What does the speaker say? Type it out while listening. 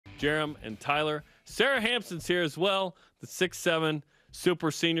Jarom and Tyler. Sara Hamson's here as well, the 6'7" super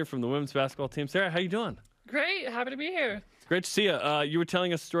senior from the women's basketball team. Sara, how you doing? Great. Happy to be here. It's great to see you. You were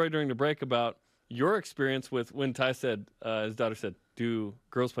telling us a story during the break about your experience with when Ty said, his daughter said, do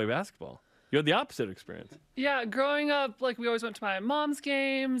girls play basketball? You had the opposite experience. Yeah, growing up, we always went to my mom's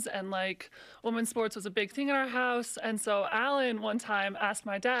games, and women's sports was a big thing in our house. And so Alan one time asked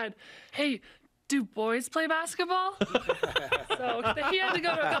my dad, hey, do boys play basketball? So he had to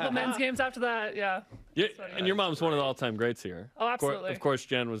go to a couple men's games after that. Yeah. And your mom's one of the all-time greats here. Oh, absolutely. Of course,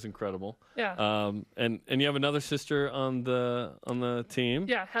 Jen was incredible. Yeah. And you have another sister on the team.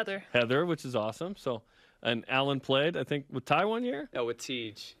 Yeah, Heather. Heather, which is awesome. So, and Alan played, I think, with Ty one year? No, with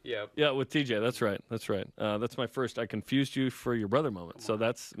TJ. Yep. Yeah, with TJ. That's right. That's my first. I confused you for your brother moment. So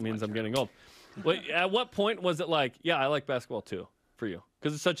that means I'm getting old. Wait, at what point was it like, yeah, I like basketball too, for you?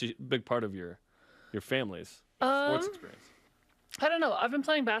 Because it's such a big part of your family's sports experience. I don't know. I've been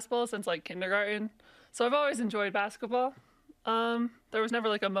playing basketball since kindergarten, so I've always enjoyed basketball. There was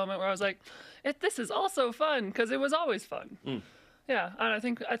never a moment where I was like, this is also fun, because it was always fun. Yeah, and I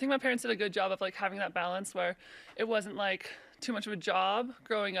think my parents did a good job of having that balance where it wasn't too much of a job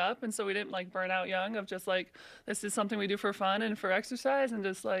growing up, and so we didn't burn out young of just this is something we do for fun and for exercise, and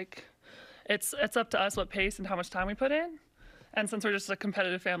just it's up to us what pace and how much time we put in. And since we're just a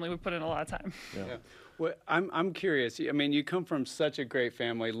competitive family, we put in a lot of time. Yeah. Well, I'm curious. I mean, you come from such a great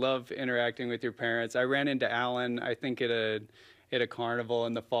family. Love interacting with your parents. I ran into Alan, I think, at a carnival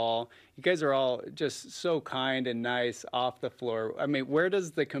in the fall. You guys are all just so kind and nice off the floor. I mean, where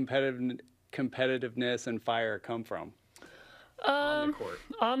does the competitiveness and fire come from? On the court.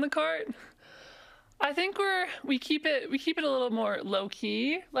 On the court. I think we keep it a little more low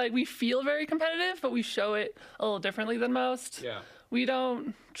key. We feel very competitive, but we show it a little differently than most. Yeah. We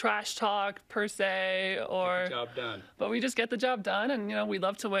don't trash talk per se, or get the job done. But we just get the job done, and we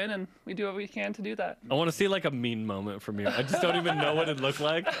love to win, and we do what we can to do that. I want to see a mean moment from you. I just don't even know what it'd look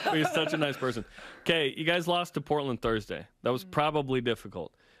like. But you're such a nice person. Okay, you guys lost to Portland Thursday. That was probably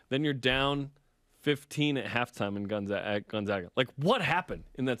difficult. Then you're down 15 at halftime in Gonzaga. What happened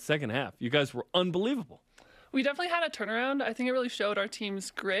in that second half? You guys were unbelievable. We definitely had a turnaround. I think it really showed our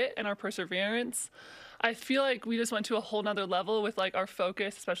team's grit and our perseverance. I feel like we just went to a whole nother level with our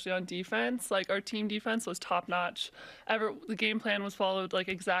focus, especially on defense. Our team defense was top notch. The game plan was followed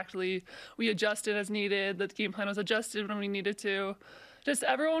exactly. We adjusted as needed. The game plan was adjusted when we needed to. Just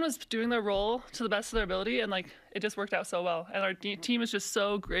everyone was doing their role to the best of their ability, and it just worked out so well. And our team is just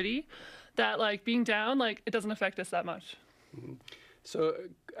so gritty that being down, it doesn't affect us that much. Mm-hmm. So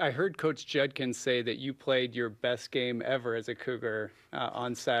I heard Coach Judkins say that you played your best game ever as a Cougar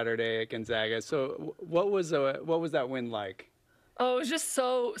on Saturday at Gonzaga. So what was that win like? Oh, it was just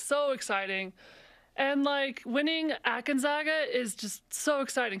so exciting. And winning at Gonzaga is just so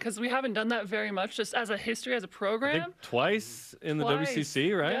exciting because we haven't done that very much just as a history, as a program. I think twice in the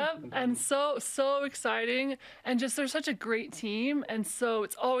WCC, right? Yep. And so exciting. And just they're such a great team. And so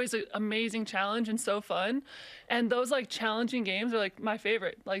it's always an amazing challenge and so fun. And those challenging games are my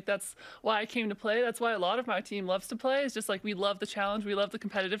favorite. That's why I came to play. That's why a lot of my team loves to play. It's just we love the challenge. We love the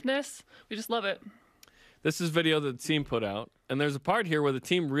competitiveness. We just love it. This is video that the team put out, and there's a part here where the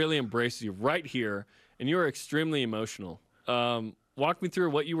team really embraces you right here, and you are extremely emotional. Walk me through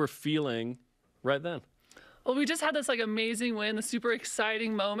what you were feeling right then. Well, we just had this amazing win, the super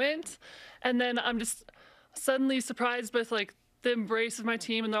exciting moment, and then I'm just suddenly surprised with the embrace of my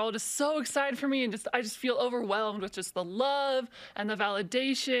team, and they're all just so excited for me, and I just feel overwhelmed with just the love and the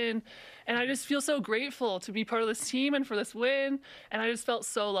validation, and I just feel so grateful to be part of this team and for this win, and I just felt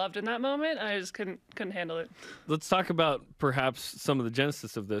so loved in that moment, and I just couldn't handle it. Let's talk about perhaps some of the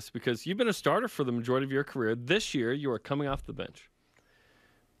genesis of this, because you've been a starter for the majority of your career. This year, you are coming off the bench.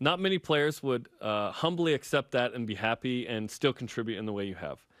 Not many players would humbly accept that and be happy and still contribute in the way you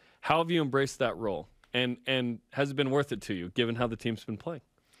have. How have you embraced that role? And has it been worth it to you, given how the team's been playing?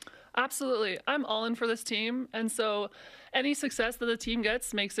 Absolutely. I'm all in for this team, and so any success that the team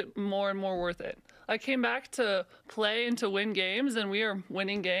gets makes it more and more worth it. I came back to play and to win games, and we are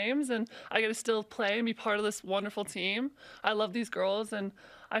winning games, and I get to still play and be part of this wonderful team. I love these girls, and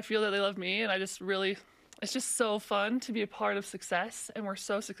I feel that they love me, and it's just so fun to be a part of success, and we're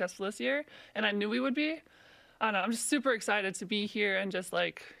so successful this year, and I knew we would be. I don't know, I'm just super excited to be here and just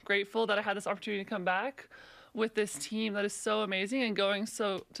grateful that I had this opportunity to come back with this team that is so amazing and going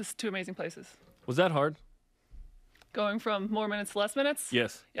to amazing places. Was that hard? Going from more minutes to less minutes?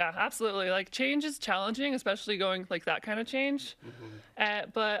 Yes. Yeah, absolutely. Change is challenging, especially going that kind of change. Mm-hmm.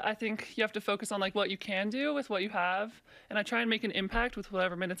 But I think you have to focus on what you can do with what you have, and I try and make an impact with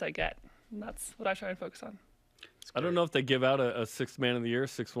whatever minutes I get. And that's what I try and focus on. I don't know if they give out a sixth man of the year,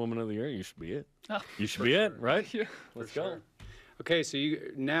 sixth woman of the year. You should be it. Oh. You should be it, right? Yeah. Let's go. Okay, so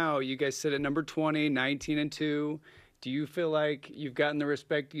now you guys sit at number 20, 19-2. Do you feel like you've gotten the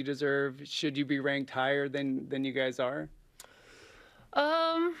respect you deserve? Should you be ranked higher than you guys are?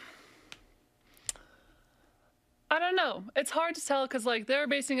 I don't know. It's hard to tell because like they're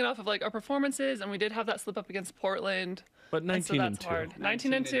basing it off of like our performances, and we did have that slip up against Portland. But 19-2. So that's hard.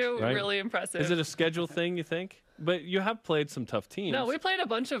 19-2, right? really impressive. Is it a schedule thing, you think? But you have played some tough teams. No, we played a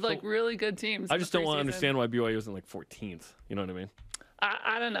bunch of like really good teams. I just don't want to understand why BYU isn't like 14th. You know what I mean?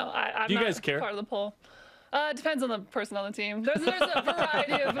 I don't know. I'm Do you not guys care? Part of the poll. It depends on the person on the team. There's a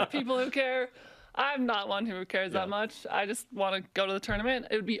variety of people who care. I'm not one who cares that much. I just want to go to the tournament.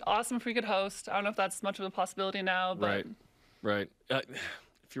 It would be awesome if we could host. I don't know if that's much of a possibility now, but right.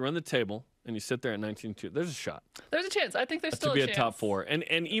 If you run the table and you sit there at 19-2, there's a shot. There's a chance. I think there's still to be a chance. top four. And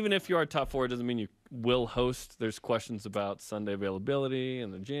even if you are top four, it doesn't mean you will host. There's questions about Sunday availability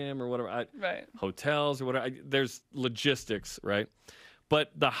in the gym or whatever. Right. Hotels or whatever. There's logistics, right?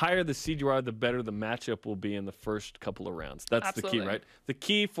 But the higher the seed you are, the better the matchup will be in the first couple of rounds. That's Absolutely. the key, right? The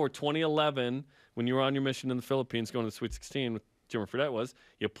key for 2011, when you were on your mission in the Philippines going to the Sweet 16 with Jarom and Tyler, was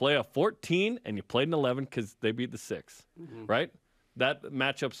you play a 14 and you played an 11 because they beat the 6, right? That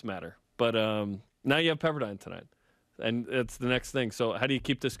matchups matter. But now you have Pepperdine tonight, and it's the next thing. So how do you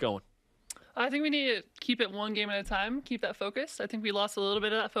keep this going? I think we need to keep it one game at a time, keep that focus. I think we lost a little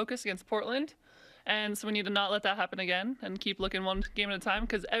bit of that focus against Portland. And so we need to not let that happen again and keep looking one game at a time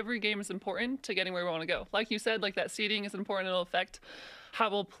because every game is important to getting where we want to go. Like you said, like that seeding is important. It'll affect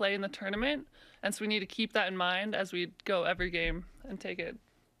how we'll play in the tournament. And so we need to keep that in mind as we go every game and take it.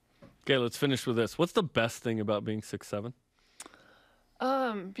 Okay, let's finish with this. What's the best thing about being 6'7"?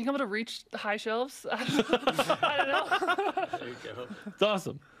 Being able to reach the high shelves. I don't know. There you go. It's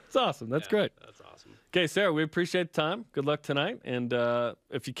awesome. It's awesome. That's great. That's awesome. Okay, Sarah, we appreciate the time. Good luck tonight. And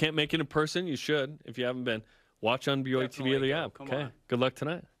if you can't make it in person, you should. If you haven't been, watch on BYU TV or the app. Come Okay. on. Good luck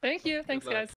tonight. Thank you. Thanks, luck. guys.